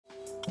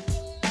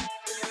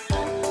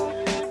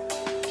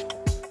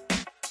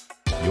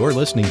You're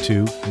listening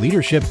to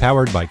Leadership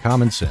Powered by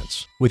Common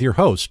Sense with your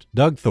host,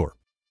 Doug Thorpe.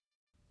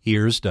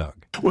 Here's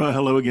Doug. Well,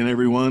 hello again,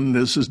 everyone.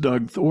 This is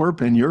Doug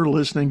Thorpe, and you're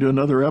listening to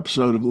another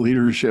episode of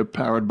Leadership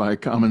Powered by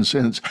Common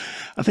Sense.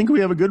 I think we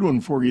have a good one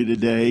for you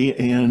today,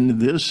 and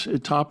this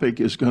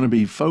topic is going to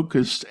be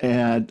focused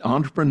at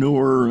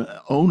entrepreneur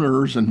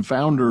owners and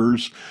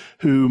founders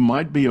who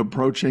might be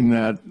approaching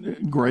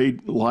that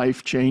great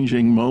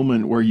life-changing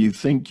moment where you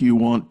think you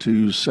want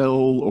to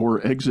sell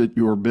or exit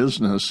your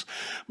business.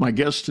 My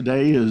guest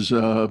today is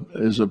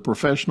a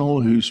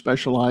professional who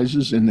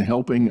specializes in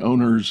helping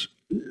owners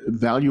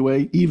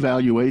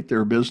evaluate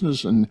their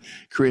business and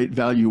create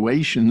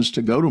valuations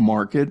to go to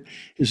market.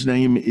 His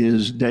name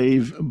is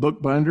Dave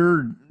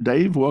Bookbinder.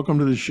 Dave, welcome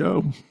to the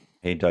show.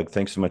 Hey, Doug,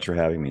 thanks so much for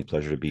having me.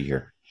 Pleasure to be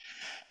here.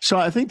 So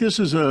I think this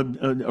is a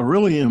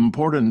really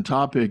important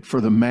topic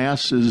for the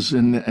masses,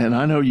 and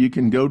I know you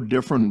can go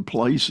different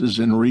places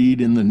and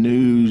read in the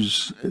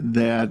news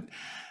that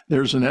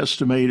there's an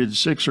estimated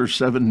 $6 or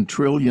 $7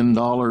 trillion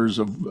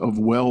of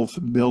wealth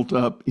built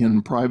up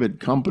in private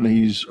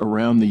companies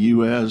around the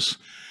U.S.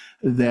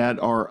 that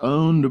are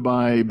owned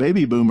by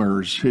baby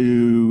boomers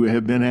who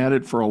have been at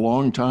it for a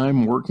long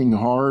time, working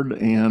hard,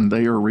 and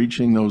they are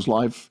reaching those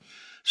life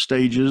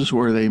stages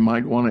where they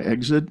might want to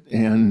exit,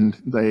 and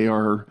they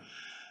are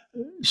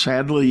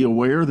sadly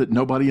aware that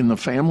nobody in the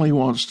family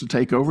wants to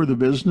take over the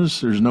business.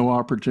 There's no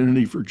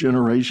opportunity for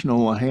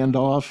generational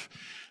handoff.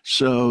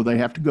 So they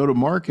have to go to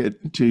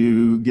market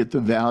to get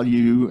the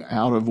value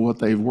out of what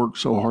they've worked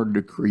so hard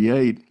to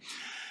create.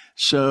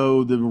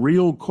 So the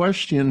real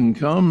question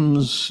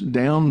comes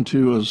down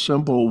to a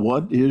simple,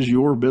 what is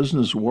your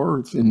business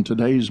worth in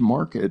today's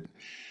market?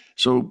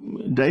 So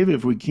Dave,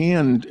 if we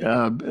can,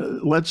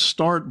 let's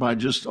start by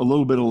just a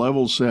little bit of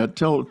level set.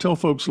 Tell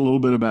folks a little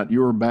bit about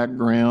your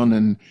background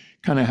and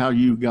kind of how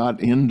you got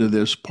into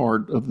this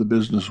part of the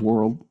business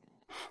world.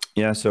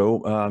 Yeah,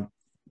 so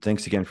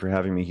thanks again for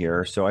having me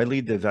here. So I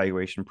lead the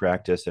valuation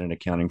practice at an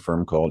accounting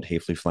firm called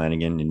Hafley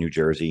Flanagan in New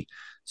Jersey.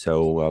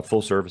 So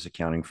full service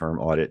accounting firm,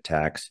 audit,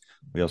 tax.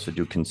 We also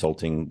do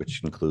consulting,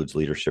 which includes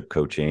leadership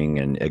coaching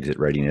and exit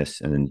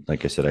readiness. And then,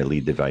 like I said, I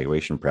lead the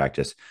valuation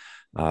practice.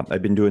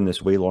 I've been doing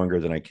this way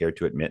longer than I care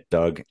to admit,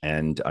 Doug,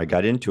 and I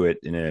got into it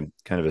in a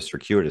kind of a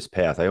circuitous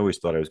path. I always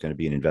thought I was going to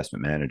be an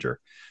investment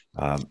manager,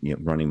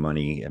 running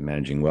money and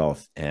managing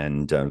wealth.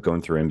 And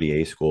going through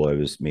MBA school, I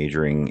was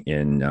majoring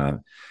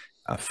in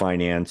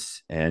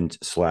finance and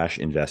 /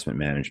 investment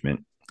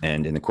management.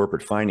 And in the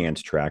corporate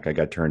finance track, I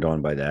got turned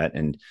on by that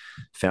and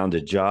found a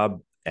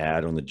job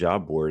ad on the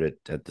job board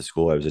at the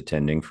school I was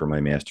attending for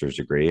my master's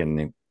degree.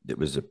 And it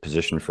was a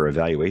position for a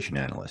valuation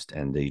analyst.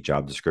 And the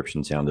job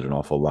description sounded an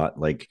awful lot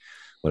like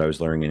what I was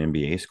learning in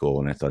MBA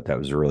school. And I thought that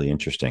was really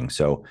interesting.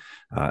 So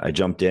I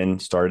jumped in,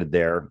 started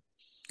there,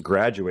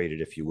 graduated,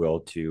 if you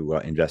will, to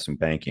investment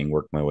banking,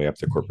 worked my way up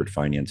the corporate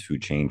finance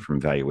food chain from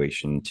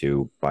valuation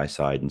to buy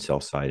side and sell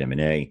side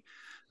M&A.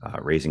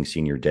 Raising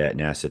senior debt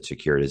and asset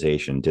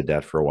securitization, did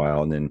that for a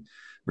while, and then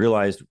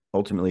realized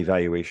ultimately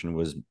valuation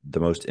was the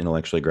most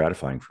intellectually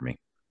gratifying for me.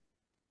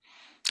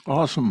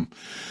 Awesome.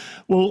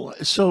 Well,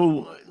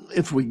 so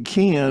if we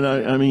can,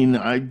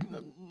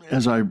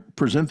 as I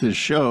present this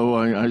show,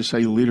 I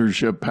say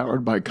leadership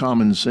powered by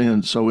common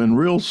sense. So in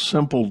real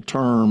simple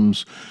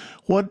terms,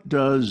 what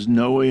does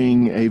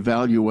knowing a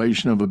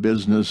valuation of a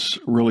business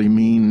really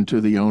mean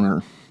to the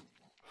owner?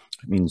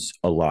 It means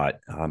a lot.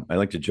 I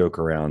like to joke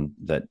around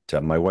that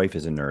my wife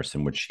is a nurse,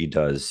 and what she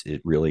does, it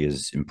really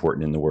is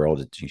important in the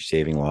world. She's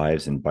saving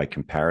lives, and by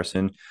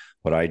comparison,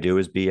 what I do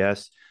is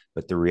BS.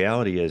 But the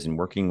reality is, in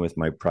working with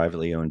my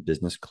privately owned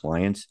business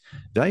clients,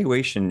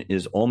 valuation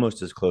is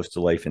almost as close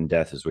to life and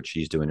death as what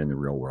she's doing in the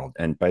real world.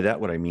 And by that,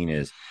 what I mean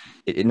is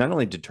it not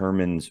only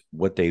determines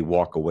what they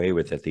walk away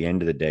with at the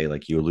end of the day,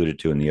 like you alluded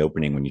to in the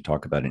opening when you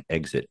talk about an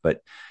exit,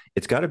 but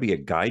it's got to be a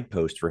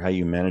guidepost for how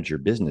you manage your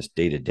business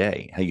day to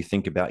day, how you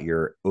think about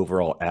your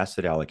overall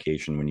asset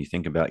allocation when you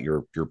think about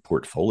your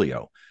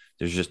portfolio.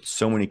 There's just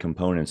so many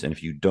components. And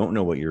if you don't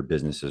know what your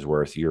business is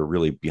worth, you're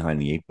really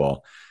behind the eight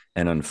ball.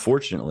 And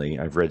unfortunately,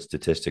 I've read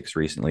statistics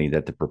recently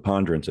that the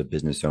preponderance of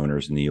business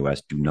owners in the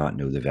U.S. do not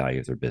know the value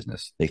of their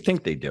business. They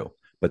think they do,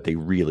 but they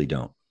really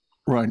don't.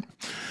 Right.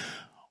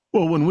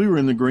 Well, when we were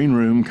in the green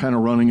room kind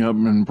of running up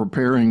and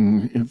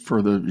preparing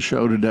for the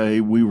show today,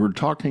 we were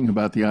talking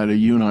about the idea,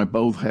 you and I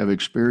both have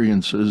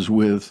experiences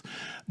with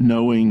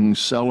knowing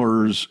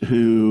sellers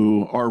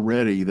who are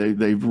ready.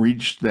 They've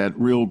reached that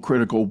real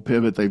critical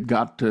pivot. They've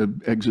got to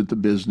exit the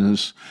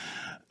business.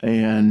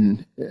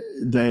 And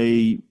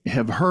they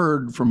have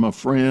heard from a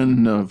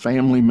friend, a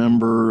family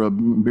member, a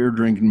beer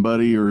drinking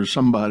buddy, or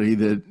somebody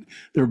that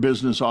their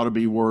business ought to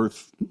be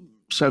worth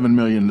 $7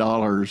 million.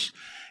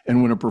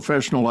 And when a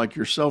professional like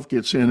yourself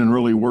gets in and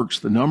really works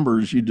the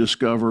numbers, you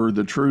discover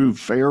the true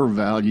fair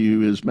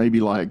value is maybe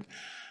like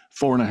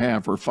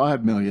 4.5 or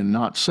 5 million,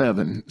 not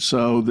 7.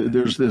 So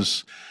there's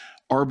this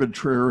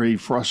arbitrary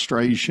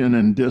frustration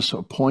and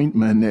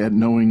disappointment at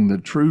knowing the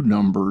true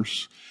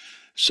numbers.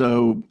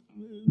 So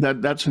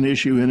that's an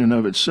issue in and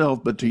of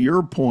itself. But to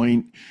your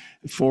point,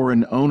 For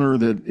an owner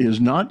that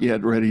is not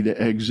yet ready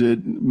to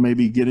exit,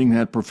 maybe getting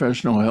that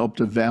professional help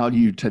to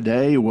value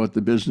today what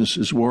the business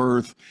is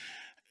worth.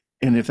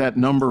 And if that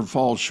number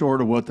falls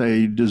short of what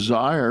they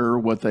desire,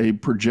 what they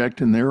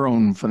project in their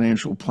own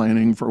financial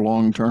planning for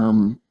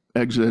long-term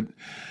exit,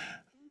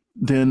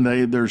 then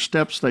there's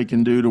steps they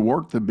can do to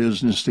work the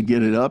business to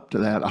get it up to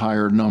that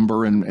higher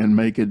number and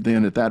make it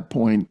then at that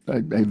point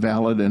a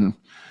valid and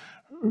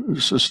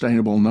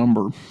sustainable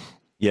number.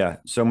 Yeah,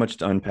 so much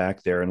to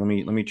unpack there, and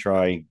let me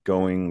try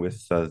going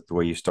with the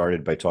way you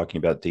started by talking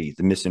about the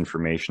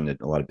misinformation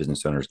that a lot of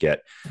business owners get.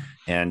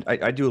 And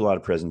I do a lot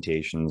of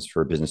presentations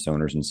for business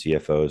owners and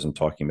CFOs and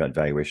talking about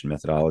valuation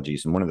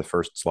methodologies. And one of the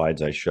first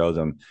slides I show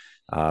them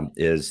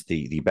is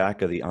the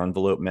back of the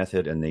envelope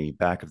method and the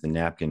back of the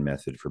napkin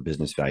method for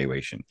business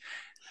valuation.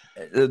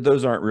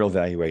 Those aren't real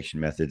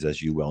valuation methods,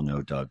 as you well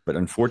know, Doug. But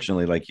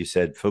unfortunately, like you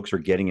said, folks are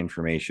getting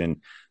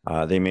information.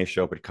 They may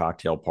show up at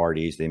cocktail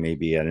parties. They may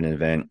be at an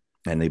event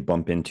and they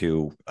bump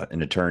into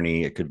an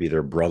attorney. It could be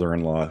their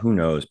brother-in-law, who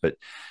knows? But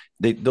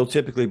they'll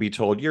typically be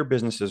told your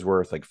business is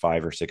worth like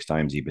 5 or 6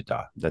 times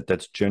EBITDA.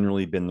 That's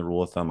generally been the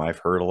rule of thumb. I've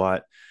heard a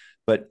lot.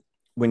 But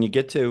when you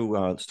get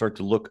to start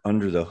to look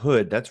under the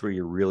hood, that's where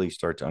you really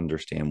start to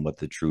understand what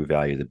the true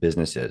value of the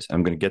business is.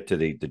 I'm going to get to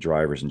the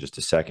drivers in just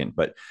a second.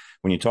 But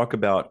when you talk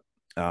about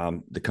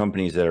the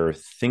companies that are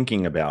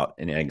thinking about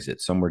an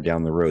exit somewhere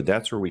down the road,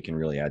 that's where we can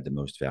really add the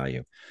most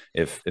value.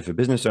 If a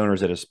business owner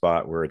is at a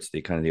spot where it's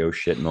the kind of the oh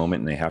shit moment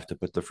and they have to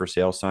put the for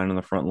sale sign on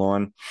the front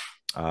lawn,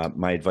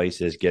 my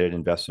advice is get an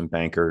investment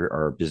banker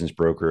or a business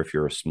broker. If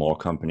you're a small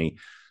company,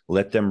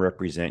 let them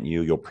represent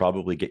you. You'll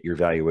probably get your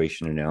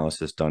valuation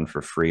analysis done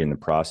for free in the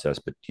process,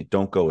 but you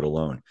don't go it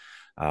alone.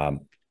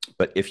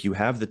 But if you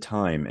have the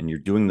time and you're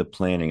doing the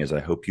planning, as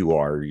I hope you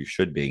are, or you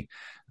should be,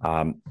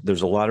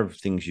 there's a lot of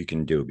things you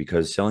can do,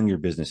 because selling your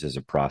business is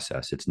a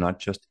process. It's not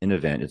just an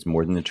event. It's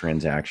more than the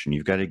transaction.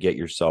 You've got to get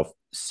yourself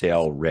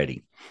sale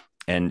ready.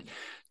 And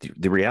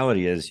the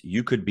reality is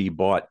you could be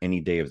bought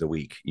any day of the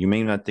week. You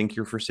may not think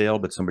you're for sale,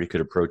 but somebody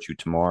could approach you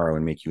tomorrow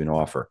and make you an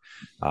offer.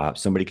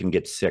 Somebody can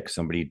get sick,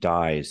 somebody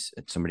dies,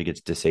 somebody gets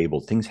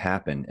disabled, things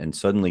happen. And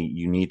suddenly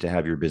you need to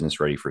have your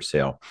business ready for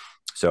sale.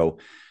 So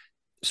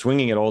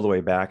swinging it all the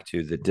way back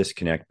to the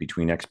disconnect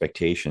between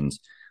expectations,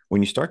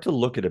 when you start to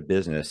look at a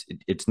business,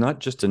 it's not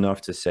just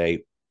enough to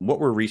say, what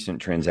were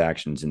recent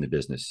transactions in the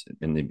business,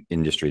 in the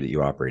industry that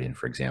you operate in,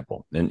 for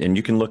example? And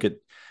you can look at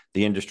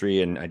the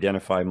industry and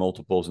identify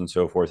multiples and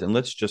so forth. And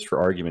let's just,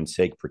 for argument's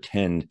sake,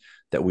 pretend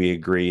that we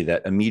agree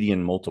that a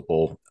median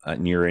multiple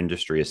in your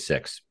industry is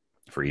 6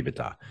 for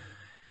EBITDA.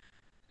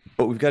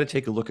 But we've got to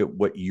take a look at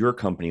what your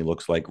company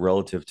looks like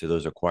relative to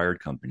those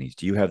acquired companies.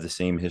 Do you have the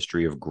same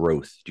history of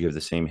growth? Do you have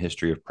the same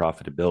history of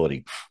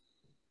profitability,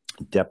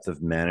 depth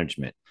of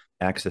management,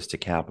 access to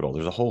capital?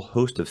 There's a whole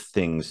host of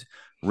things,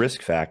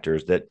 risk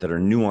factors that are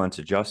nuanced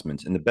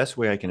adjustments. And the best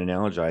way I can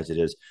analogize it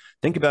is,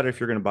 think about it if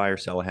you're going to buy or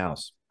sell a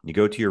house. You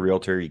go to your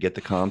realtor, you get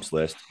the comps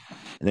list,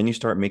 and then you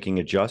start making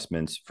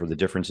adjustments for the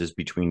differences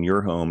between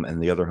your home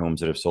and the other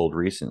homes that have sold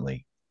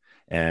recently.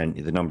 And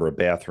the number of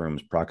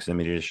bathrooms,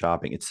 proximity to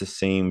shopping, it's the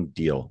same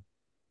deal.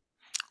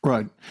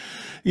 Right.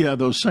 Yeah,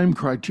 those same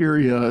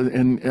criteria.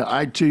 And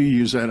I, too,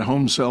 use that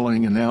home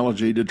selling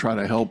analogy to try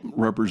to help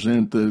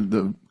represent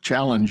the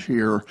challenge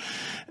here,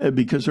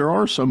 because there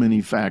are so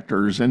many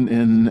factors. And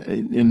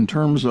in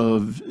terms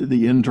of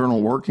the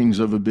internal workings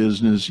of a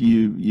business,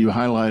 you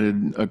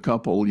highlighted a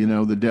couple,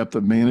 the depth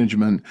of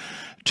management.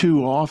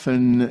 Too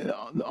often,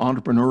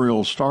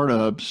 entrepreneurial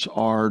startups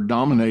are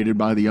dominated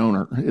by the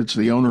owner. It's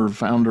the owner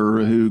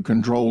founder who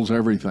controls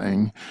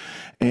everything.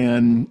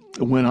 And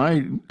when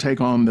I take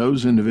on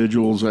those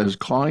individuals as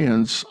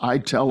clients, I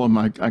tell them,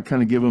 I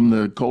kind of give them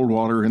the cold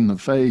water in the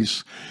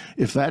face.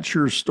 If that's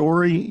your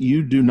story,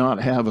 you do not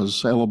have a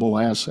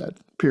sellable asset,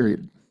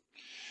 period.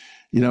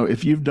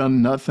 If you've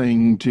done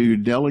nothing to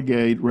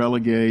delegate,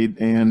 relegate,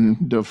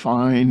 and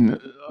define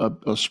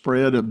a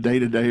spread of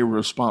day-to-day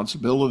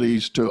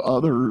responsibilities to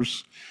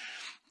others,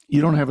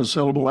 you don't have a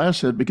sellable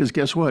asset, because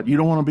guess what? You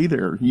don't want to be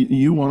there.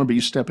 You want to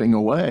be stepping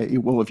away.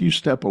 Well, if you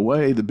step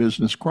away, the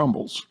business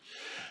crumbles.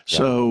 Yeah.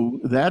 So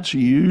that's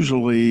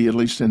usually, at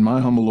least in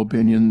my humble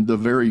opinion, the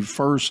very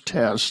first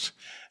test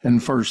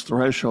and first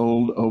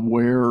threshold of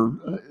where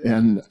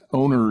an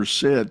owner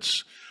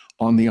sits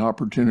on the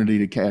opportunity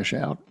to cash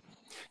out.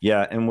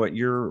 Yeah, and what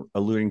you're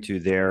alluding to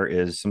there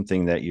is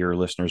something that your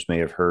listeners may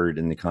have heard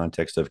in the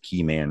context of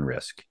key man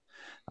risk.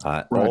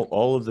 Right.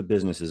 All of the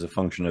business is a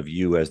function of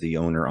you as the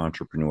owner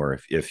entrepreneur.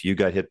 If you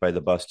got hit by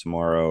the bus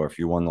tomorrow, or if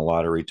you won the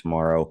lottery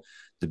tomorrow,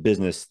 the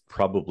business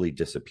probably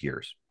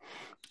disappears.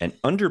 And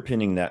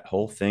underpinning that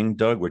whole thing,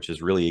 Doug, which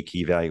is really a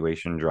key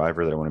valuation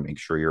driver that I want to make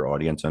sure your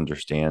audience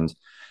understands,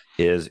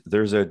 is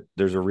there's a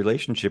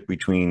relationship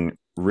between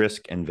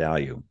risk and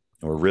value,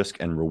 or risk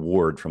and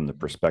reward from the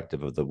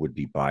perspective of the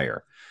would-be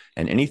buyer.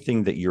 And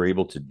anything that you're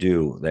able to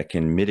do that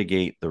can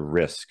mitigate the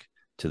risk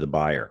to the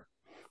buyer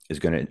is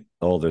going to,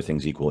 all other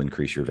things equal,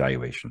 increase your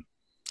valuation.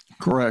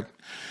 Correct.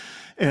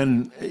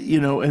 And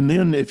and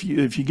then if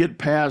you get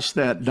past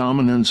that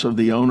dominance of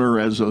the owner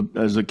as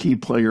a key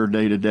player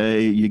day to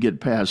day, you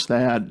get past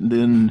that,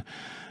 then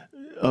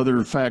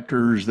other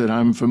factors that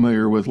I'm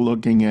familiar with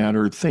looking at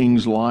are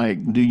things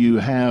like, do you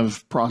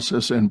have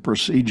process and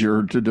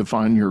procedure to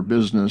define your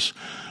business?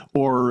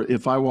 Or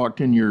if I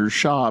walked in your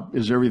shop,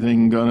 is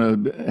everything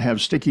going to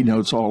have sticky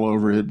notes all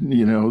over it?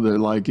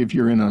 Like if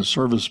you're in a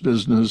service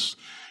business,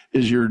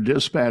 is your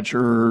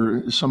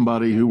dispatcher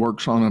somebody who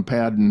works on a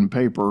pad and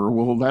paper?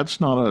 Well, that's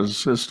not a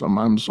system.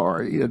 I'm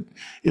sorry.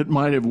 It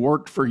might have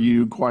worked for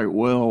you quite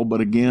well,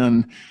 but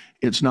again,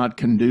 it's not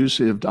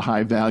conducive to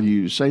high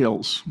value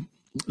sales.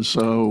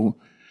 So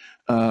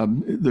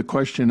the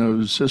question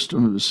of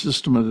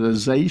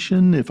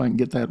systematization, if I can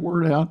get that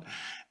word out,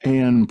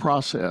 and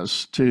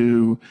process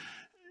to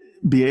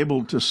be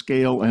able to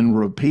scale and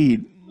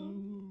repeat,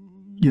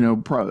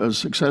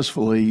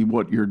 successfully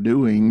what you're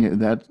doing,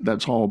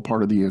 that's all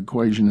part of the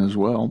equation as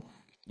well.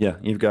 Yeah,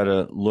 you've got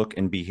to look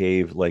and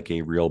behave like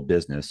a real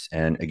business.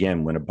 And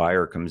again, when a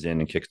buyer comes in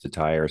and kicks the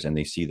tires and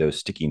they see those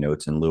sticky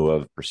notes in lieu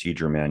of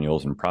procedure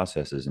manuals and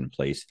processes in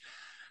place,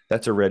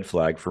 that's a red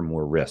flag for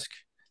more risk.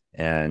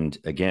 And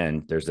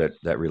again, there's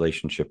that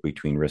relationship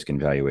between risk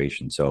and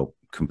valuation. So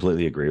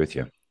completely agree with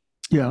you.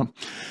 Yeah.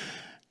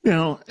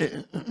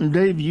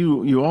 Dave,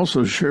 you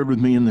also shared with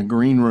me in the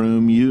green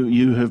room,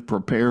 you have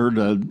prepared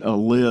a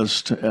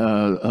list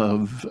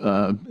of,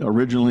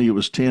 originally it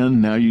was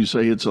 10, now you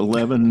say it's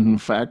 11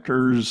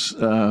 factors.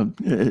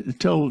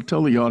 Tell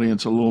the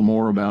audience a little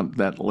more about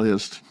that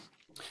list.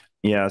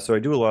 Yeah, so I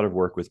do a lot of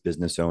work with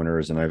business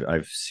owners, and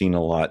I've seen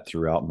a lot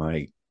throughout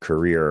my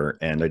career,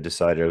 and I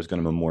decided I was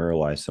going to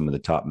memorialize some of the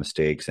top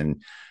mistakes.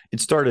 And it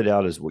started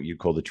out as what you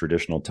call the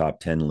traditional top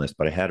 10 list,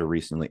 but I had to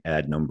recently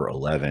add number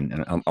 11,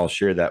 and I'll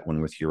share that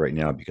one with you right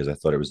now because I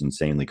thought it was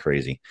insanely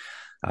crazy.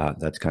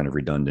 That's kind of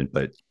redundant,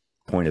 but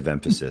point of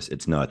emphasis,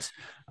 it's nuts.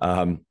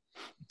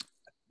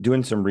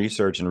 Doing some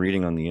research and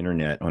reading on the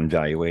internet on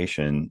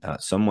valuation,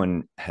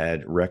 someone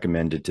had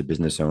recommended to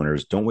business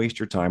owners, don't waste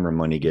your time or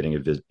money getting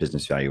a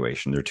business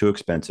valuation. They're too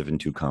expensive and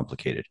too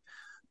complicated,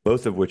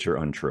 both of which are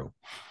untrue.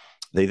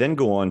 They then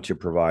go on to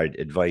provide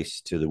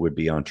advice to the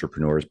would-be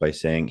entrepreneurs by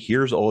saying,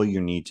 here's all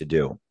you need to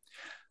do.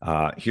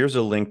 Here's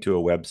a link to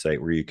a website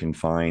where you can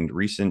find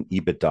recent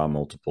EBITDA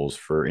multiples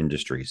for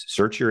industries.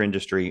 Search your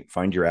industry,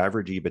 find your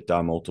average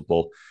EBITDA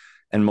multiple,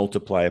 and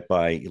multiply it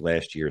by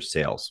last year's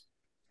sales.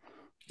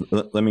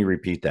 Let me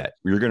repeat that.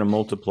 You're going to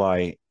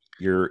multiply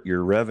your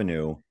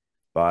revenue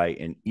by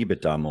an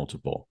EBITDA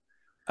multiple.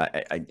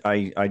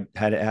 I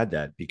had to add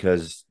that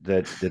because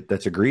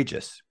that's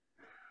egregious.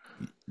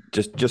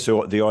 Just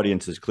so the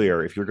audience is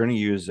clear, if you're going to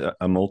use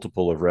a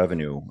multiple of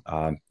revenue,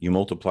 you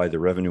multiply the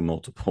revenue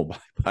multiple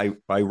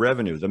by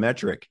revenue, the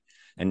metric,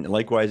 and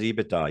likewise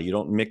EBITDA. You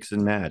don't mix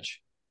and match.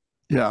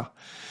 Yeah.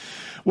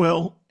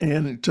 Well,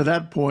 and to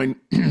that point,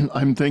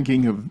 I'm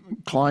thinking of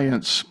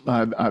clients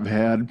I've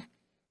had.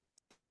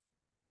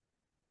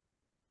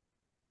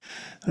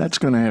 That's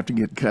going to have to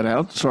get cut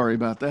out. Sorry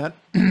about that.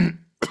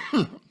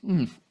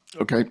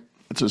 Okay,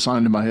 it's a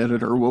sign to my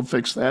editor. We'll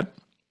fix that.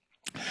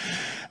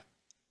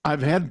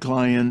 I've had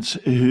clients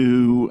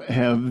who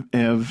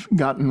have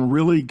gotten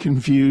really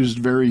confused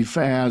very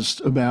fast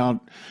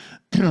about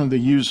the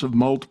use of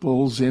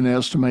multiples in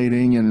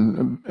estimating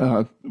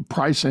and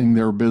pricing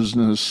their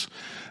business.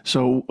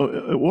 So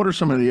what are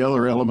some of the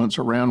other elements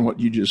around what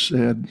you just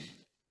said?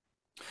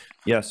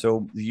 Yeah,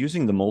 so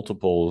using the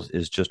multiples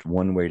is just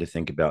one way to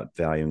think about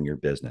valuing your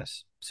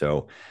business.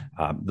 So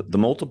the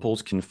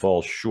multiples can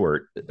fall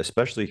short,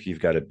 especially if you've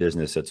got a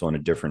business that's on a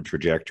different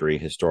trajectory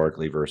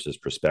historically versus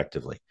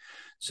prospectively.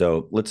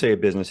 So let's say a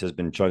business has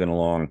been chugging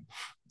along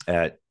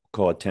at,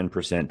 call it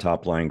 10%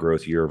 top line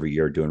growth year over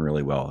year, doing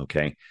really well.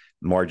 Okay.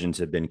 Margins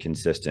have been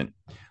consistent.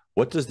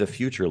 What does the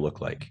future look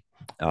like?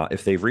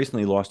 If they've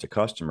recently lost a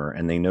customer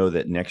and they know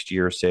that next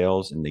year's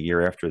sales and the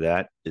year after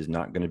that is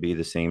not going to be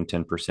the same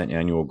 10%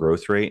 annual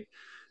growth rate,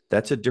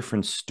 that's a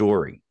different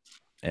story.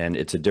 And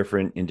it's a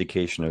different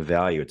indication of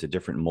value. It's a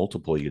different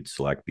multiple you'd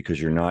select because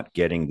you're not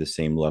getting the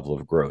same level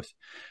of growth.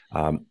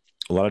 A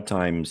lot of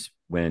times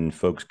when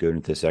folks go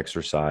into this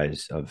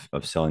exercise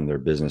of selling their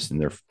business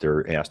and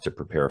they're asked to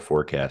prepare a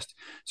forecast,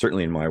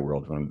 certainly in my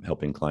world, when I'm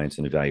helping clients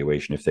in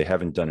evaluation, if they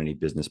haven't done any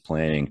business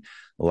planning,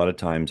 a lot of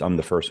times I'm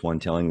the first one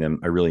telling them,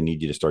 I really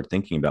need you to start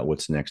thinking about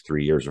what's the next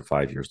 3 years or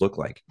 5 years look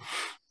like.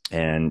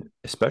 And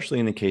especially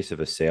in the case of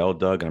a sale,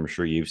 Doug, and I'm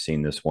sure you've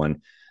seen this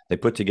one, they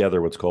put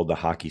together what's called the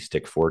hockey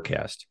stick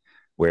forecast,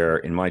 where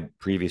in my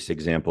previous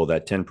example,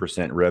 that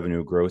 10%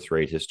 revenue growth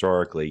rate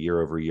historically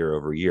year over year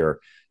over year,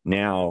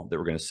 now that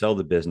we're going to sell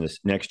the business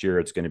next year,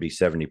 it's going to be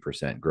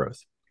 70% growth.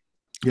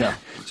 Yeah.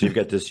 So you've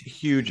got this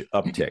huge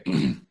uptick.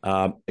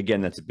 Again,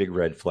 that's a big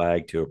red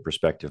flag to a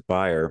prospective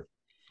buyer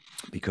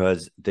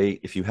because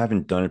if you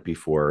haven't done it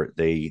before,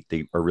 they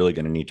are really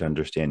going to need to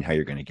understand how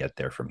you're going to get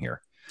there from here.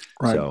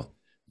 Right. So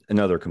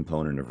another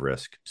component of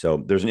risk.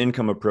 So there's an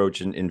income approach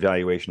in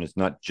valuation. It's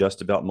not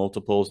just about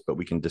multiples, but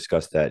we can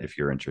discuss that if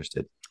you're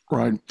interested.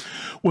 Right.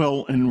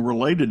 Well, and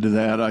related to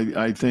that,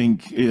 I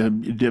think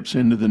it dips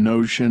into the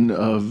notion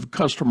of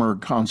customer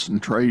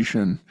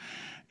concentration.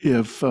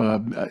 If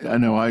I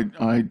know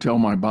I tell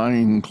my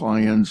buying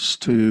clients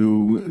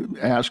to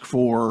ask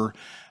for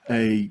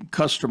a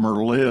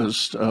customer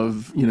list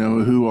of,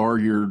 who are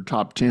your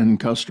top 10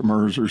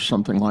 customers or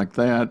something like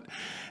that,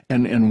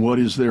 and what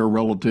is their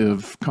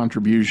relative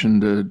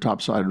contribution to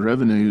topside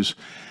revenues.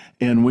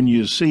 And when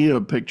you see a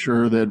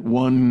picture that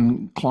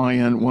one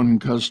client, one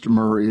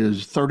customer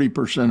is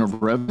 30%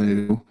 of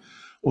revenue,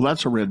 well,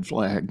 that's a red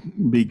flag,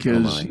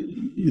 because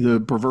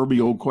the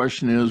proverbial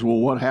question is, well,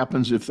 what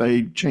happens if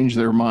they change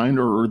their mind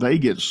or they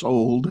get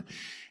sold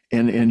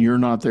and you're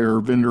not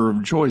their vendor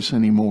of choice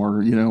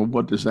anymore?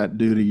 What does that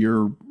do to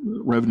your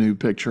revenue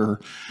picture?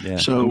 Yeah.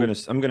 So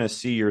I'm gonna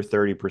see your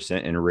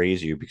 30% and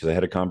raise you, because I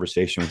had a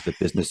conversation with a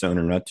business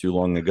owner not too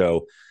long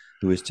ago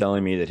who was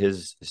telling me that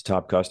his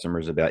top customer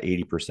is about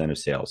 80% of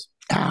sales.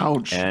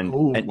 Ouch.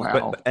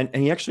 Wow. And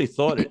he actually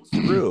thought it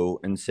through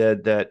and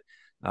said that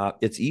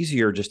it's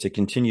easier just to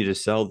continue to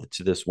sell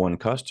to this one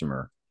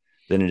customer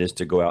than it is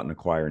to go out and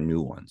acquire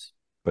new ones.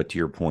 But to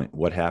your point,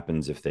 what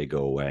happens if they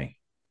go away?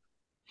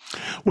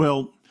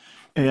 Well,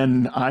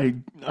 and I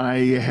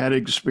had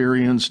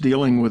experience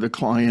dealing with a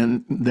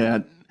client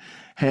that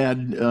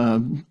had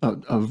a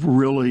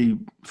really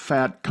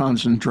fat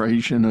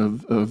concentration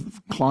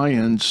of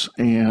clients,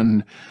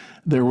 and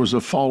there was a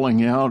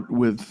falling out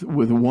with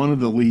one of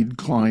the lead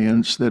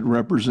clients that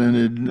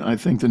represented, I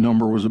think the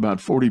number was about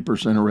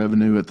 40% of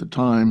revenue at the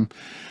time.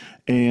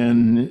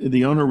 And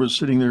the owner was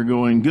sitting there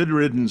going, "Good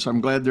riddance,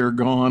 I'm glad they're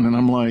gone." And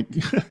I'm like,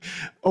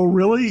 "Oh,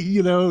 really?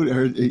 You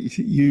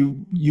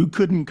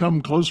couldn't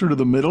come closer to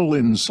the middle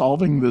in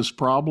solving this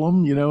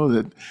problem?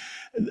 That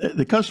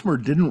the customer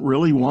didn't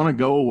really want to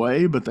go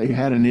away, but they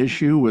had an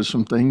issue with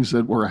some things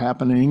that were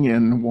happening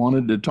and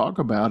wanted to talk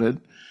about it.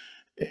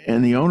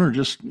 And the owner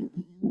just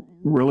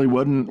really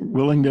wasn't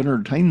willing to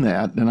entertain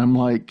that." And I'm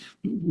like,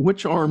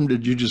 "Which arm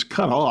did you just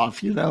cut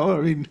off?"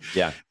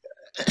 Yeah.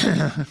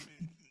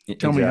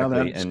 Tell me how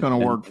that's going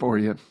to work for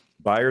you.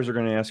 Buyers are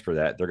going to ask for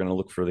that. They're going to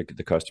look for the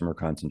customer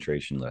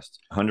concentration list.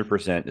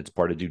 100%. It's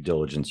part of due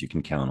diligence. You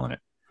can count on it.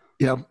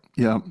 Yeah.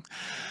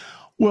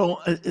 Well,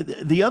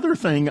 the other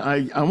thing,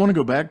 I want to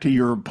go back to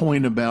your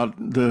point about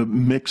the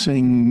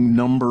mixing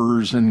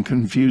numbers and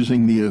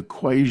confusing the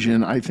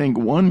equation. I think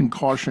one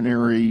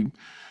cautionary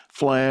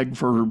flag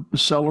for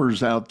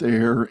sellers out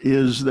there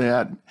is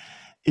that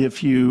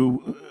if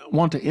you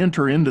want to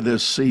enter into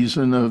this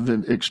season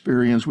of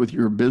experience with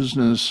your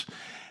business,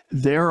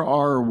 there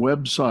are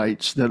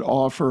websites that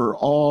offer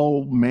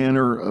all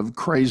manner of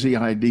crazy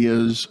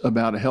ideas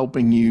about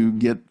helping you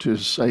get to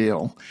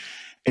sale,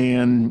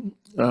 and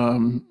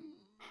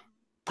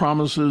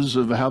promises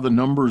of how the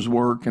numbers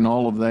work and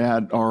all of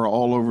that are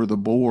all over the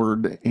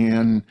board.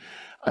 And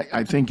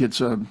I think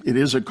it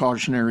is a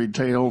cautionary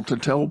tale to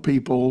tell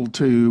people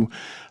to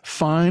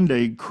find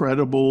a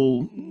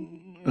credible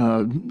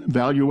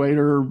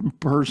valuator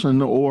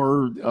person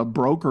or a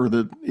broker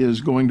that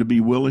is going to be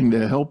willing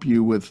to help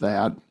you with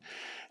that.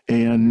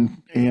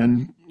 And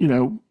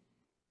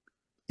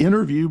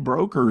interview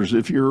brokers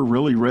if you're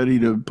really ready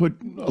to put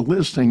a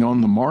listing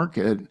on the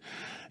market.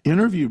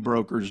 Interview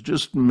brokers,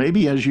 just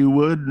maybe as you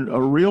would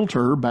a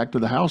realtor, back to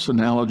the house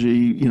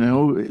analogy.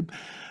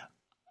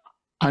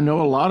 I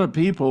know a lot of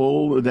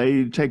people,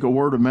 they take a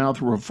word of mouth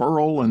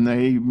referral and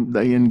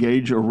they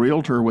engage a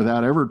realtor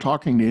without ever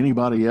talking to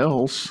anybody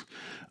else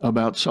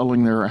about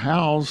selling their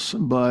house.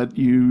 But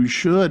you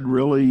should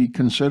really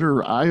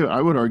consider,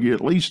 I would argue,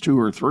 at least two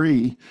or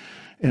three,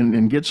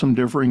 and get some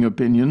differing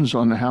opinions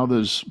on how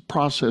this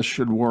process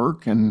should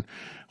work and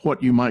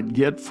what you might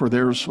get for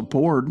their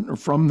support or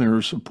from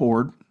their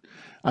support.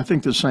 I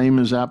think the same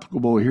is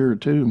applicable here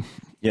too.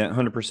 Yeah,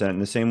 100%. In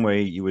the same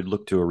way you would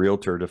look to a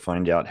realtor to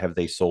find out, have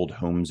they sold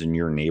homes in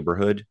your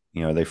neighborhood?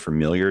 Are they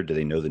familiar? Do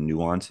they know the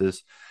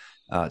nuances?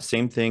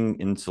 Same thing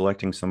in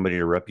selecting somebody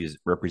to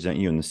represent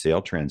you in the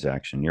sale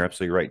transaction. You're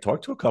absolutely right.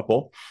 Talk to a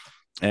couple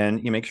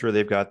and you make sure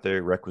they've got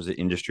the requisite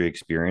industry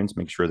experience,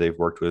 make sure they've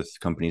worked with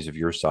companies of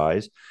your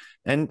size.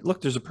 And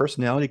look, there's a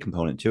personality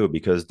component too,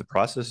 because the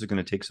process is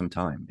going to take some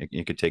time.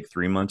 It could take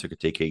 3 months, it could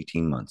take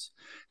 18 months.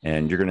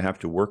 And you're going to have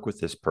to work with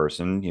this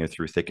person,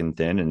 through thick and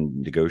thin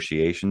and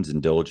negotiations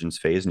and diligence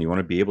phase. And you want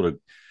to be able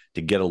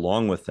to get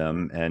along with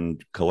them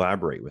and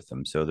collaborate with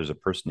them. So there's a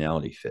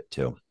personality fit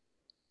too.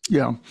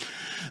 Yeah.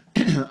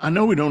 I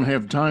know we don't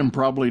have time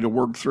probably to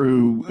work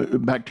through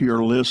back to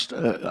your list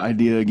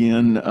idea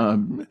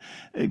again.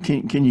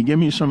 Can you give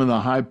me some of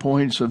the high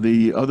points of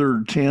the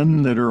other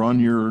 10 that are on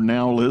your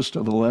now list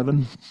of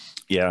 11?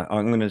 Yeah,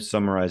 I'm going to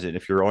summarize it.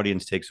 If your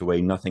audience takes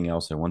away nothing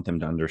else, I want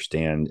them to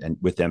understand, and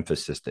with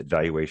emphasis, that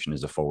valuation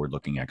is a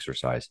forward-looking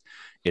exercise.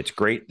 It's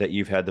great that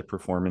you've had the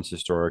performance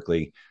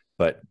historically,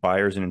 but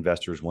buyers and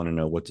investors want to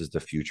know, what does the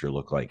future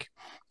look like?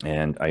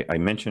 And I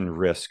mentioned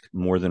risk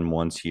more than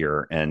once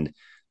here. And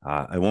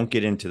I won't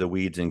get into the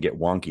weeds and get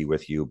wonky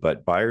with you,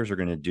 but buyers are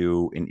going to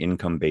do an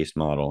income-based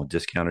model,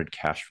 discounted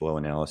cash flow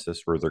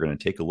analysis, where they're going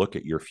to take a look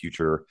at your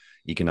future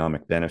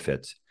economic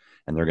benefits,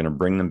 and they're going to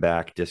bring them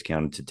back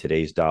discounted to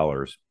today's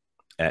dollars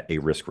at a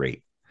risk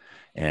rate.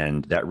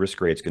 And that risk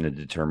rate is going to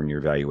determine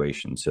your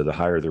valuation. So the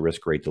higher the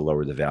risk rate, the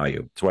lower the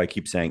value. That's why I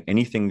keep saying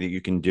anything that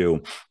you can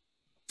do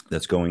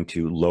that's going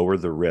to lower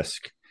the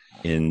risk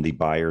in the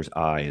buyer's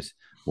eyes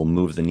will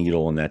move the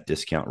needle in that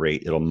discount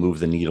rate. It'll move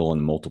the needle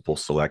in multiple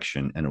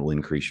selection, and it will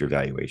increase your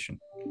valuation.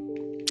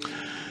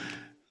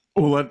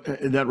 Well,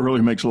 that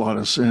really makes a lot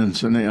of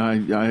sense, and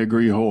I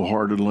agree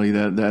wholeheartedly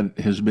that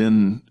has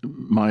been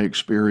my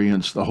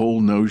experience. The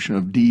whole notion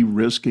of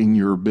de-risking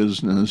your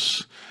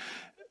business,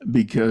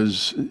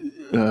 because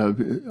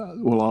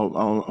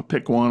I'll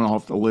pick one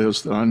off the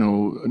list that I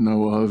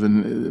know of,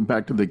 and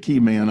back to the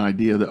key man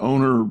idea. The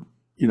owner,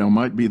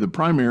 might be the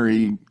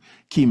primary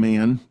key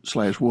man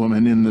 /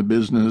 woman in the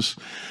business.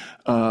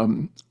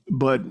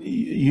 But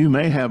you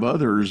may have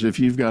others. If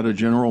you've got a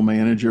general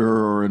manager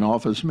or an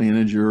office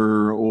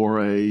manager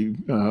or a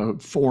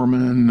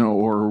foreman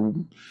or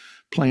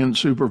plant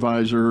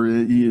supervisor,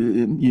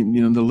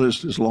 the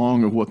list is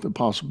long of what the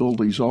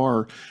possibilities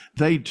are.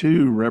 They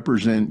too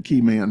represent key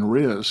man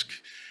risk.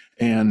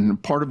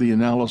 And part of the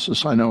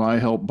analysis I know I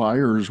help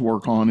buyers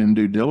work on in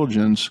due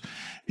diligence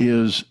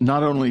is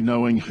not only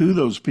knowing who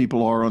those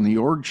people are on the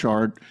org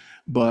chart,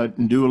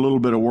 but do a little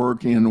bit of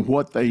work in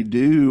what they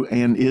do,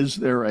 and is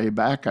there a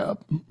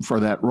backup for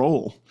that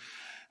role?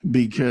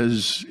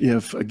 Because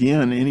if,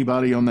 again,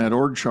 anybody on that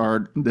org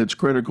chart that's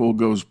critical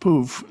goes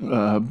poof,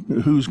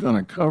 who's going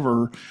to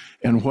cover,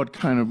 and what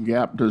kind of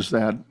gap does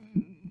that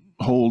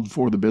hold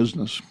for the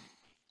business?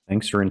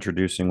 Thanks for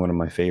introducing one of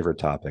my favorite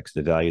topics,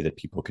 the value that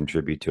people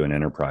contribute to an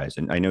enterprise.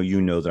 And I know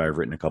that I've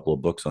written a couple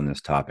of books on this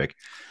topic,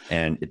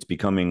 and it's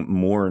becoming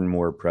more and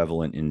more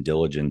prevalent in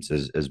diligence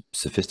as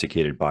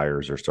sophisticated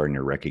buyers are starting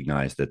to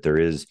recognize that there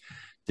is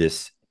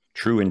this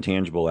true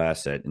intangible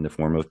asset in the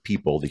form of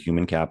people, the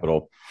human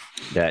capital,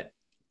 that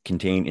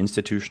contain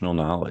institutional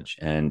knowledge.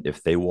 And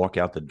if they walk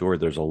out the door,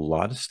 there's a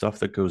lot of stuff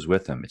that goes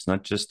with them. It's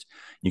not just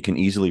you can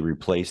easily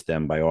replace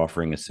them by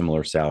offering a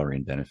similar salary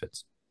and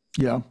benefits.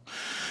 Yeah.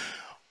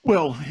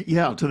 Well,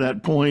 yeah, to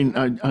that point,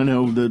 I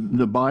know the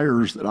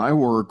buyers that I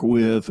work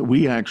with,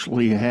 we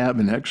actually have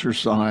an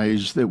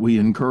exercise that we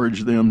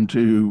encourage them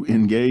to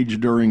engage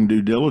during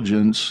due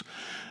diligence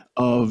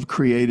of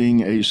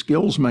creating a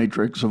skills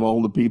matrix of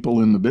all the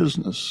people in the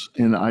business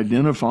and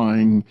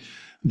identifying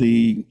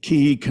the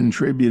key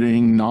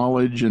contributing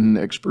knowledge and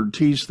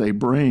expertise they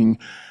bring.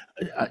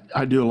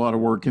 I do a lot of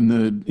work in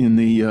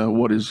the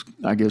what is,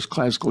 I guess,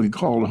 classically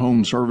called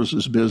home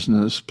services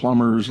business,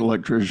 plumbers,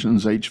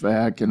 electricians,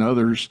 HVAC, and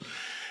others.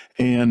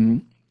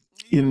 And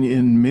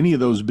in many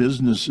of those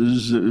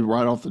businesses,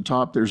 right off the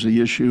top, there's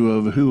the issue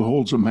of who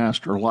holds a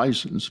master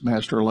license,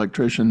 master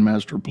electrician,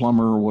 master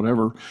plumber, or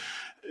whatever.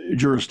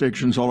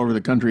 Jurisdictions all over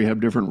the country have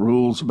different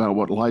rules about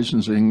what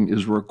licensing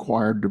is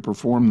required to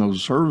perform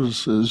those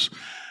services.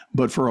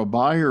 But for a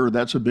buyer,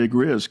 that's a big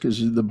risk,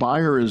 because the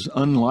buyer is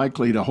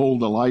unlikely to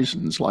hold a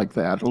license like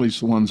that, at least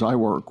the ones I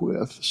work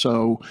with.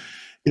 So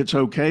it's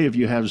okay if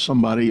you have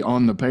somebody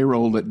on the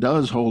payroll that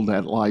does hold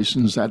that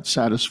license, that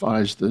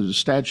satisfies the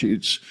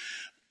statutes.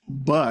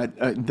 But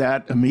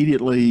that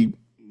immediately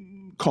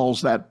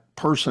calls that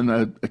person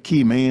a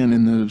key man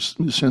in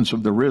the sense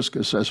of the risk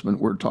assessment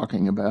we're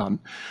talking about.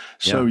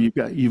 So you've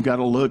got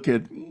to look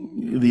at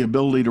the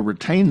ability to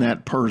retain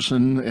that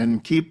person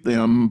and keep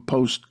them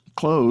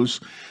post-close,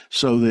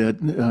 so that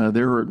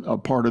they're a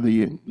part of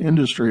the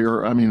industry,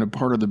 or a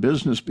part of the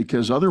business,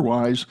 because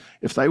otherwise,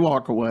 if they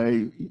walk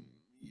away,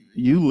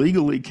 you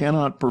legally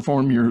cannot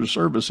perform your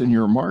service in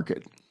your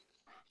market.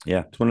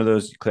 Yeah, it's one of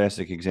those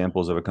classic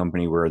examples of a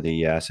company where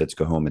the assets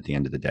go home at the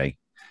end of the day.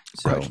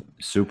 So right.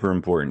 Super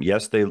important.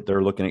 Yes,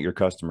 they're looking at your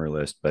customer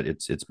list, but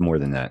it's more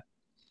than that.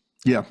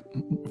 Yeah,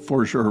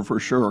 for sure.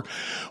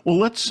 Well,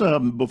 let's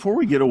before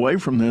we get away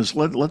from this,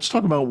 let's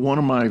talk about one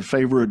of my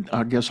favorite,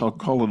 I guess I'll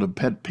call it a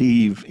pet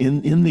peeve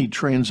in the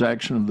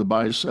transaction of the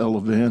buy-sell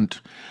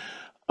event.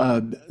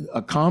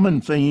 A common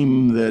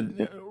theme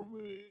that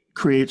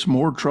creates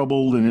more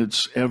trouble than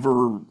it's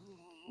ever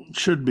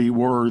should be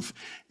worth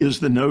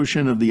is the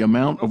notion of the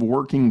amount of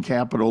working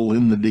capital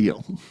in the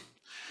deal.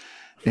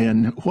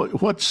 And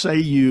what say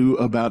you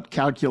about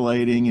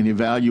calculating and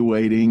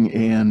evaluating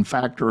and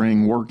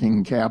factoring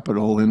working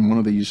capital in one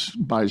of these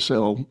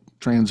buy-sell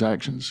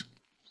transactions?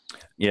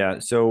 Yeah,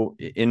 so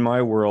in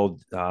my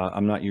world,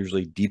 I'm not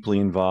usually deeply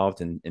involved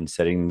in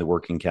setting the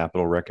working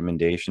capital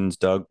recommendations,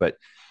 Doug, but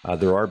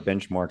there are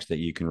benchmarks that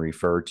you can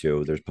refer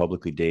to. There's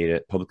publicly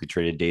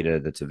traded data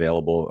that's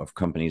available of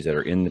companies that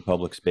are in the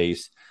public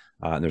space.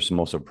 There's some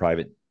also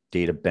private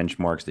data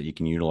benchmarks that you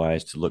can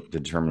utilize to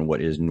determine what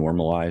is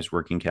normalized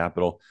working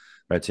capital.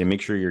 But I'd say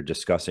make sure you're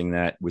discussing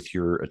that with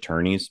your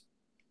attorneys,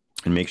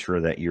 and make sure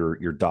that you're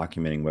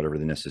documenting whatever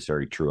the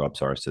necessary true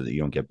ups are, so that you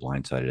don't get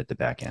blindsided at the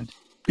back end.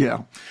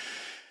 Yeah.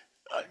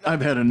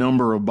 I've had a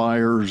number of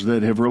buyers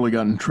that have really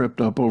gotten tripped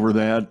up over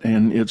that,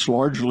 and it's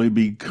largely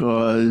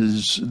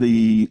because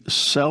the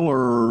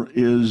seller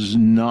is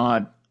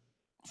not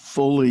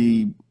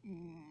fully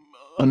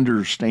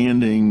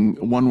understanding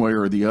one way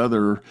or the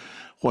other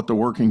what the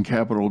working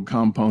capital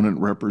component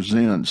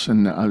represents.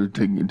 And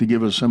to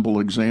give a simple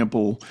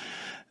example,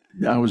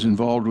 I was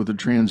involved with a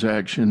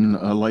transaction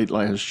late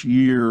last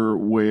year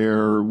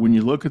where when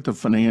you look at the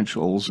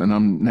financials, and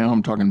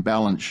I'm talking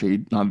balance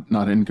sheet,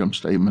 not income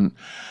statement,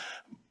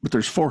 but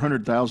there's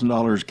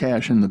 $400,000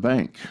 cash in the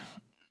bank.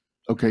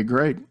 Okay,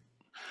 great.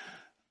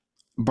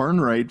 Burn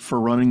rate for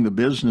running the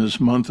business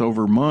month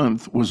over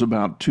month was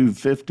about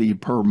 $250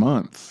 per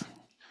month.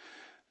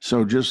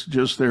 So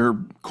just their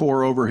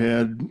core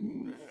overhead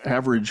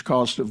average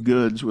cost of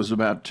goods was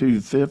about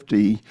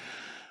 $250.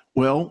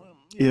 Well,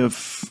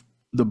 if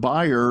the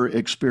buyer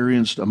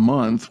experienced a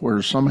month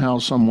where somehow,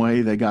 some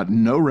way they got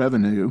no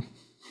revenue,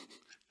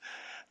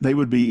 they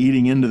would be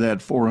eating into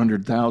that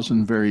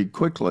 400,000 very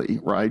quickly,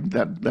 right?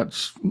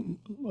 That's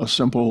a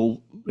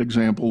simple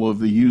example of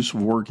the use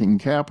of working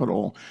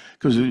capital.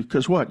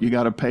 Because what? You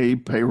got to pay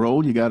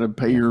payroll, you got to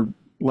pay your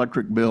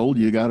electric bill,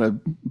 you got to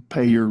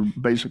pay your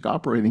basic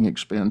operating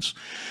expense.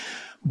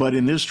 But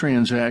in this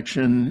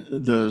transaction,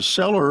 the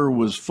seller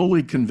was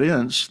fully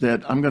convinced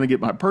that I'm going to get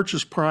my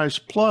purchase price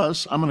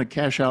plus I'm going to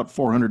cash out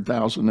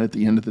 400,000 at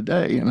the end of the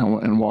day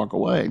and walk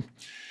away.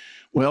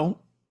 Well,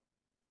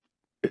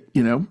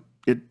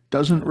 it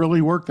doesn't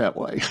really work that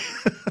way.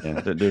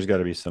 Yeah, there's got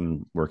to be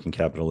some working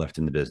capital left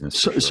in the business.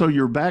 So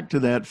you're back to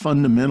that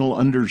fundamental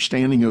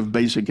understanding of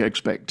basic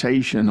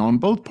expectation on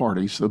both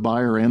parties, the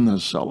buyer and the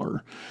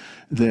seller,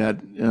 that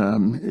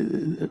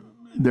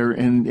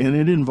and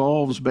it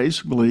involves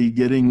basically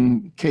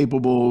getting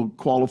capable,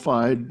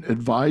 qualified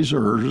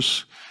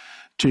advisors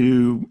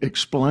to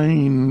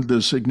explain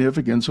the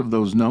significance of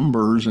those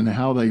numbers and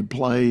how they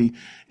play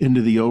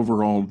into the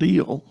overall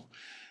deal.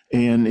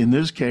 And in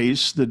this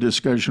case, the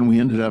discussion we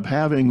ended up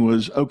having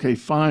was, okay,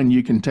 fine,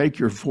 you can take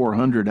your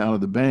 400 out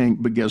of the bank,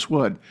 but guess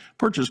what?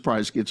 Purchase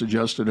price gets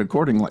adjusted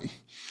accordingly.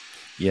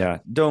 Yeah,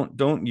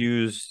 don't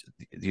use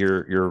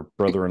your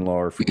brother-in-law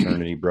or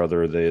fraternity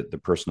brother, the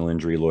personal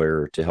injury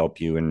lawyer, to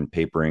help you in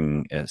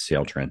papering a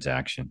sale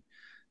transaction.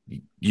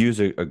 Use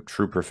a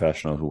true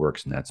professional who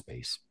works in that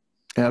space.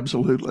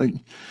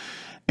 Absolutely.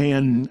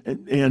 And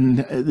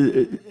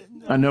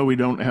I know we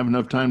don't have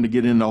enough time to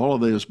get into all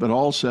of this, but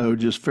also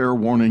just fair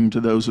warning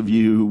to those of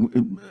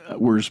you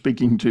we're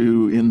speaking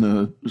to in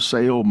the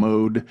sale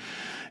mode.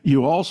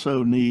 You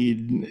also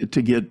need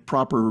to get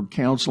proper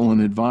counsel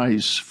and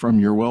advice from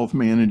your wealth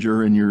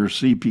manager and your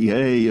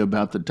CPA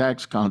about the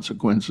tax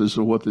consequences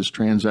of what this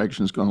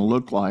transaction is going to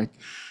look like,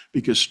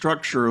 because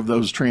structure of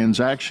those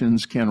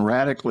transactions can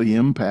radically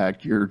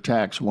impact your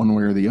tax one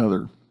way or the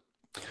other.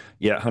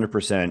 Yeah,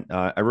 100%.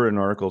 I wrote an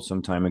article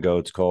some time ago.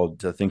 It's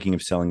called Thinking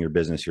of Selling Your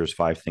Business. Here's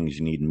 5 things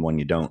you need and 1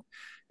 you don't.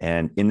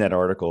 And in that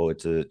article,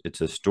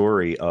 it's a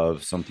story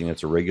of something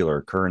that's a regular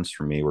occurrence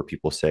for me, where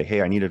people say,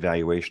 hey, I need a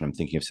valuation. I'm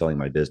thinking of selling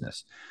my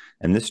business.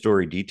 And this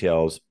story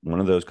details one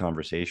of those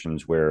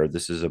conversations where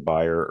this is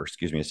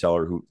a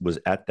seller who was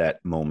at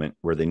that moment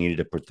where they needed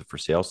to put the for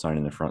sale sign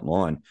in the front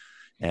lawn.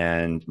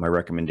 And my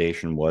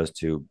recommendation was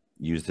to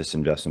use this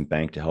investment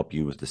bank to help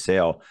you with the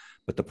sale.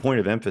 But the point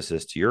of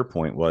emphasis, to your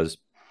point, was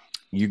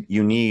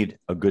you need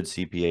a good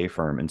CPA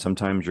firm. And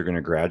sometimes you're going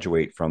to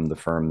graduate from the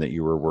firm that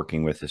you were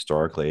working with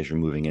historically as you're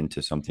moving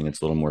into something that's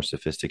a little more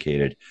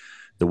sophisticated.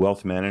 The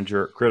wealth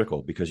manager,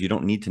 critical, because you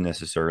don't need to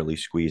necessarily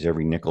squeeze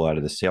every nickel out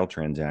of the sale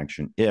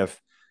transaction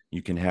if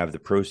you can have the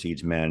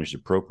proceeds managed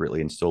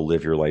appropriately and still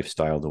live your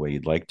lifestyle the way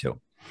you'd like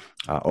to.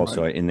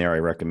 Also, in there, I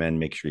recommend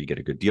make sure you get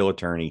a good deal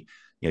attorney,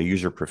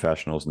 use your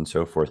professionals and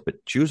so forth,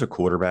 but choose a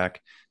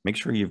quarterback. Make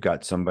sure you've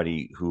got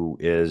somebody who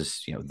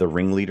is, the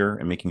ringleader,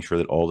 and making sure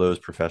that all those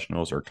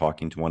professionals are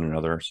talking to one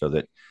another so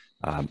that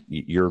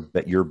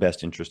your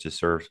best interest is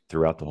served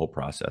throughout the whole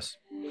process.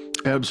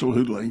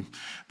 Absolutely.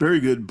 Very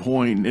good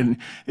point. And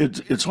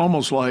it's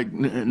almost like,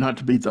 not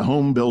to beat the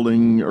home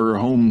building or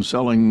home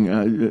selling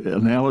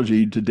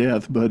analogy to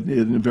death, but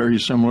very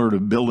similar to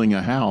building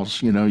a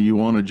house. You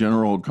want a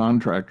general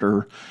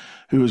contractor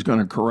who is going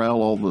to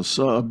corral all the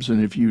subs.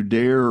 And if you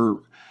dare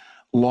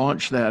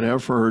launch that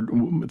effort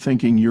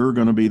thinking you're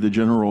going to be the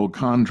general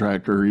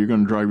contractor, you're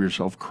going to drive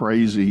yourself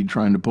crazy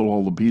trying to pull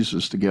all the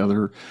pieces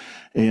together.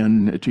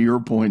 And to your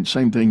point,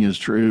 same thing is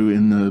true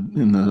in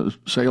the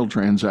sale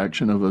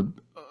transaction of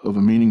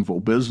a meaningful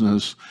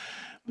business.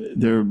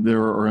 There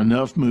are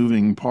enough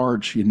moving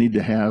parts. You need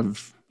to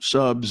have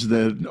subs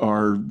that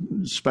are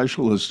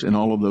specialists in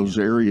all of those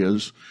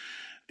areas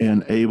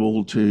and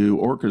able to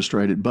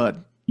orchestrate it. But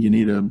you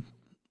need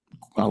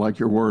I like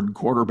your word,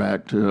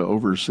 quarterback, to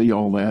oversee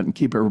all that and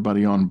keep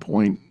everybody on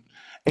point.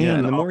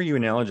 And the more you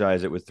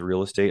analogize it with the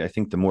real estate, I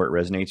think the more it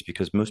resonates,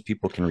 because most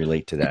people can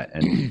relate to that.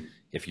 And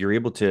if you're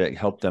able to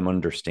help them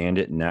understand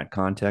it in that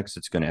context,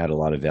 it's going to add a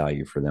lot of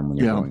value for them when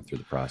they're going through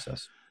the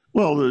process.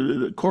 Well,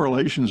 the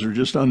correlations are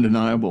just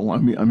undeniable. I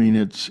mean,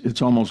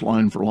 it's almost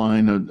line for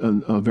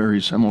line a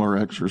very similar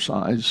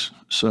exercise.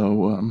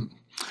 So,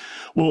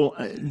 Well,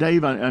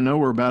 Dave, I know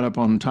we're about up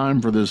on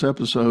time for this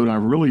episode. I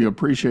really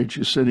appreciate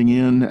you sitting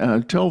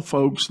in. Tell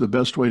folks the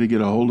best way to get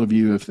a hold of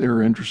you if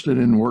they're interested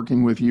in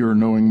working with you or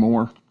knowing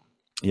more.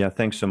 Yeah,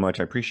 thanks so much.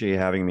 I appreciate you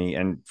having me.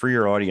 And for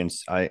your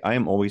audience, I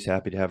am always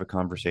happy to have a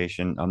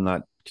conversation. I'm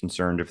not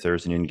concerned if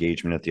there's an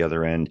engagement at the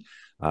other end.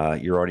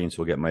 Your audience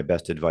will get my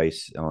best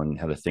advice on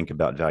how to think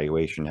about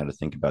valuation, how to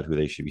think about who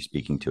they should be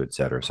speaking to, et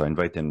cetera. So I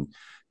invite them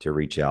to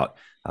reach out.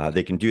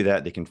 They can do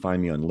that. They can find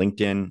me on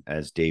LinkedIn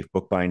as Dave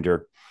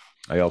Bookbinder.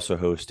 I also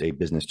host a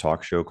business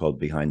talk show called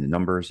Behind the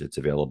Numbers. It's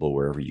available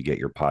wherever you get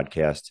your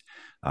podcast.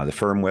 The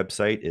firm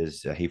website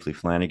is Hafley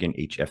Flanagan,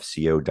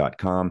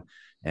 hfco.com.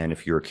 And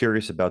if you're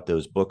curious about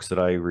those books that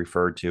I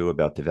referred to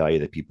about the value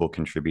that people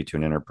contribute to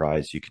an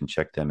enterprise, you can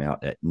check them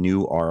out at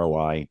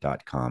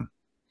newroi.com.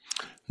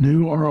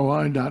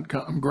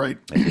 Newroi.com. Great.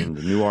 And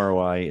the new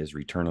ROI is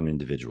return on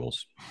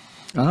individuals.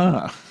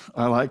 Ah,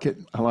 I like it.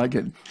 I like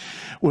it.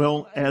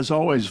 Well, as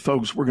always,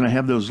 folks, we're going to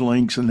have those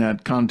links and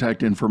that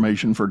contact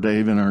information for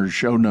Dave in our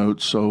show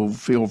notes. So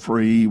feel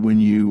free when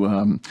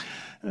you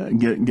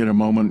get a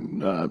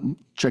moment,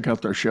 check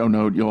out their show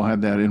note. You'll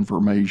have that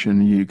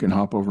information. You can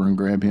hop over and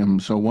grab him.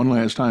 So one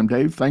last time,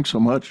 Dave, thanks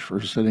so much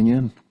for sitting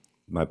in.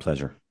 My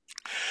pleasure.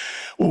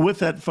 Well, with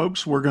that,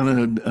 folks, we're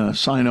going to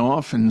sign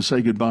off and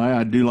say goodbye.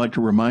 I do like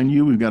to remind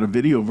you, we've got a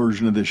video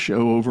version of this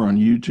show over on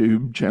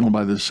YouTube, channel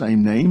by the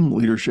same name,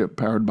 Leadership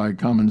Powered by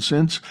Common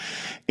Sense.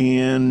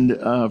 And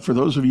for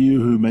those of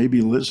you who may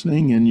be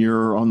listening and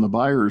you're on the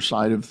buyer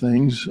side of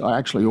things,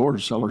 actually, or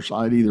seller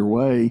side, either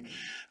way,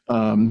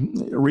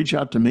 reach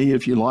out to me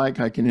if you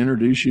like. I can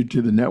introduce you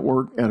to the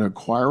network at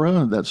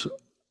Acquira. That's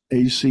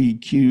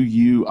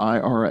ACQUIRA,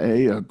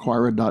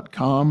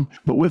 Acquira.com.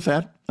 But with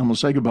that, I'm going to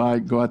say goodbye.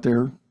 Go out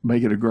there,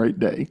 make it a great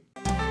day.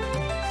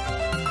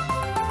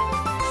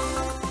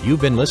 You've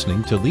been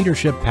listening to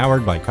Leadership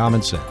Powered by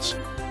Common Sense,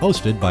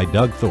 hosted by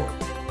Doug Thorpe.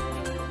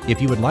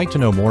 If you would like to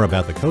know more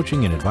about the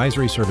coaching and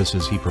advisory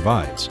services he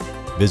provides,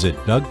 visit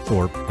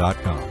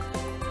dougthorpe.com.